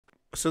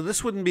So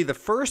this wouldn't be the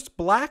first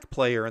black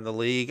player in the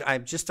league.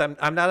 I'm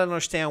not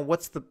understand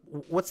what's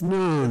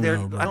No, there.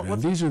 no, I don't Birdman.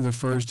 what's These are the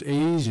first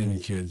Asian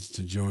kids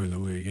to join the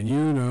league. And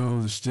you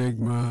know the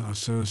stigma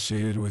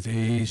associated with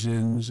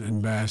Asians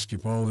and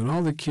basketball, and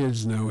all the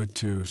kids know it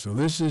too. So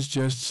this is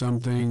just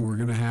something we're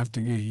going to have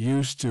to get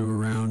used to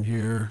around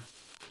here.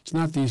 It's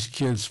not these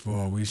kids'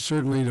 fault. We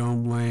certainly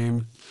don't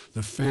blame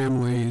the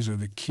families or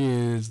the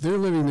kids. They're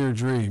living their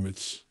dream.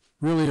 It's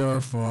really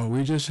our fault.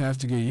 We just have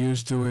to get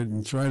used to it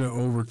and try to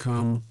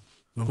overcome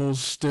the whole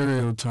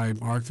stereotype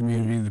our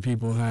community, the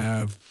people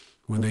have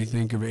when they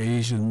think of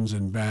Asians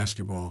and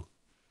basketball.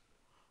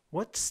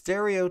 what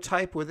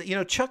stereotype with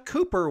Chuck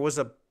Cooper was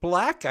a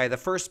black guy, the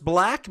first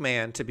black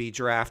man to be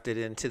drafted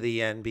into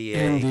the And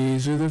NBA.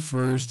 these are the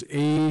first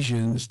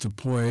Asians to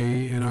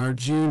play in our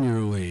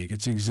junior league.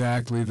 It's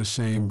exactly the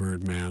same,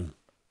 Birdman.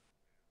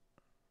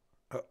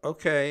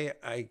 Okay,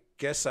 I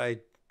guess I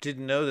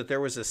didn't know that there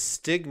was a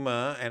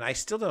stigma, and I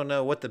still don't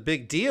know what the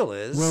big deal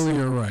Well, is.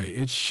 you're right.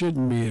 It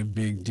shouldn't be a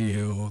big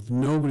deal.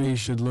 Nobody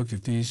should look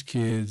at these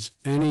kids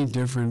any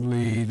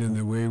differently than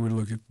the way we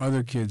look at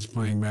other kids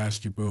playing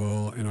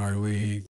basketball in our league.